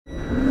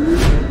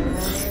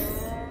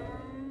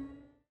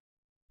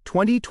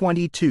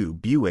2022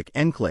 Buick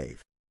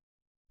Enclave.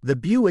 The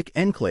Buick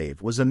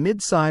Enclave was a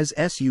midsize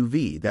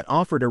SUV that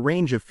offered a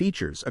range of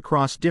features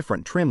across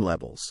different trim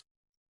levels.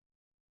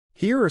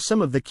 Here are some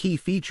of the key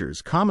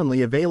features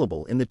commonly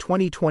available in the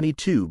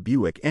 2022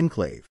 Buick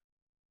Enclave.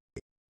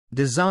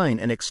 Design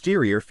and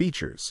exterior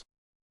features.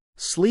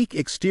 Sleek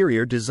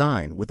exterior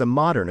design with a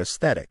modern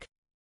aesthetic.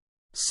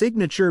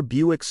 Signature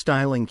Buick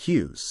styling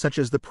cues such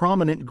as the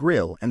prominent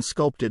grille and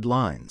sculpted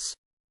lines.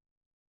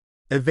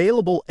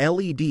 Available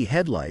LED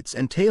headlights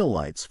and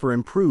taillights for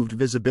improved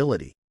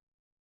visibility.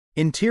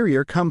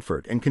 Interior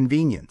comfort and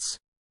convenience.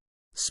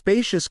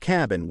 Spacious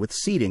cabin with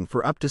seating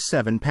for up to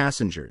 7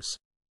 passengers.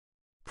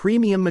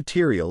 Premium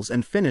materials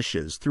and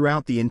finishes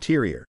throughout the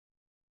interior.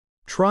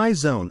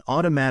 Tri-zone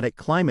automatic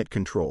climate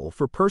control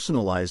for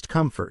personalized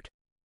comfort.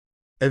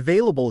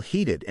 Available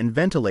heated and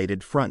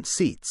ventilated front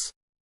seats.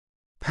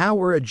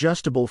 Power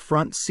adjustable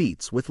front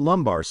seats with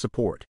lumbar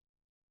support.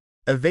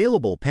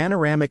 Available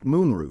panoramic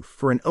moonroof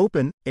for an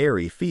open,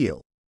 airy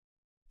feel.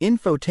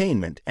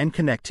 Infotainment and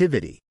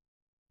connectivity.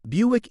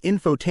 Buick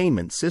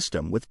infotainment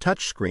system with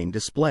touchscreen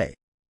display.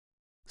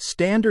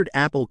 Standard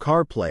Apple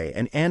CarPlay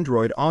and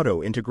Android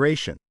Auto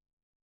integration.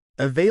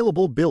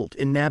 Available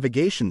built-in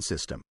navigation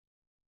system.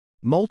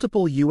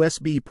 Multiple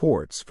USB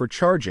ports for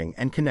charging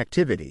and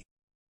connectivity.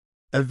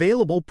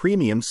 Available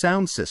premium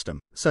sound system,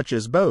 such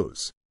as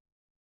Bose.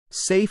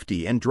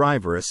 Safety and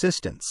driver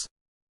assistance.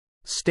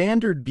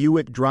 Standard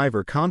Buick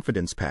driver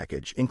confidence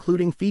package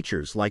including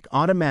features like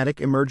automatic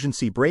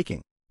emergency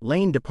braking,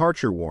 lane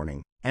departure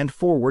warning, and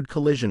forward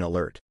collision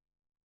alert.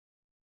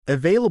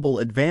 Available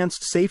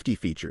advanced safety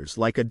features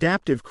like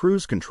adaptive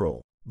cruise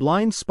control,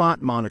 blind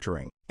spot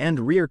monitoring,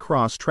 and rear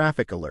cross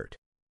traffic alert.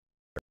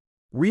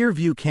 Rear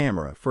view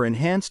camera for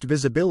enhanced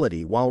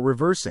visibility while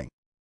reversing.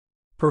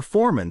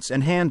 Performance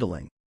and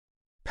handling.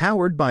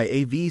 Powered by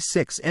a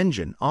V6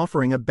 engine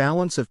offering a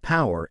balance of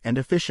power and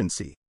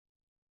efficiency.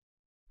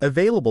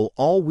 Available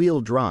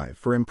all-wheel drive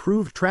for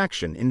improved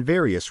traction in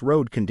various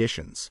road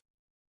conditions.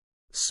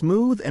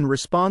 Smooth and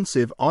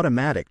responsive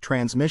automatic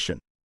transmission.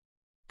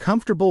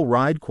 Comfortable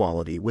ride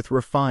quality with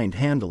refined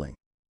handling.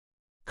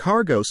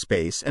 Cargo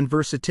space and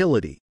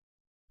versatility.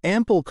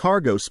 Ample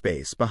cargo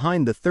space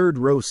behind the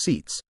third-row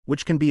seats,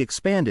 which can be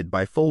expanded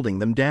by folding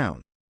them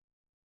down.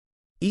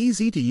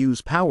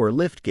 Easy-to-use power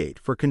liftgate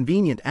for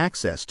convenient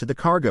access to the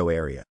cargo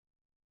area.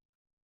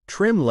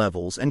 Trim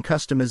levels and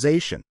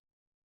customization.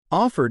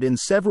 Offered in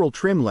several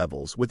trim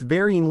levels with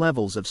varying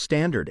levels of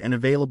standard and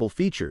available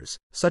features,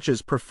 such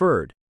as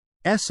Preferred,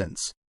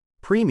 Essence,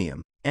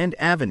 Premium, and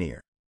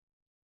Avenir.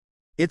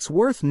 It's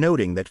worth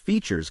noting that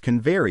features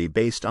can vary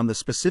based on the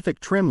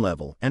specific trim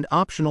level and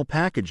optional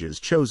packages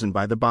chosen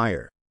by the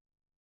buyer.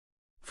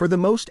 For the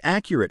most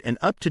accurate and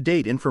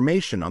up-to-date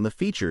information on the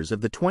features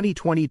of the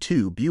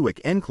 2022 Buick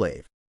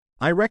Enclave,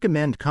 I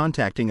recommend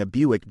contacting a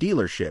Buick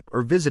dealership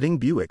or visiting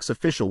Buick's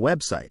official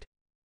website.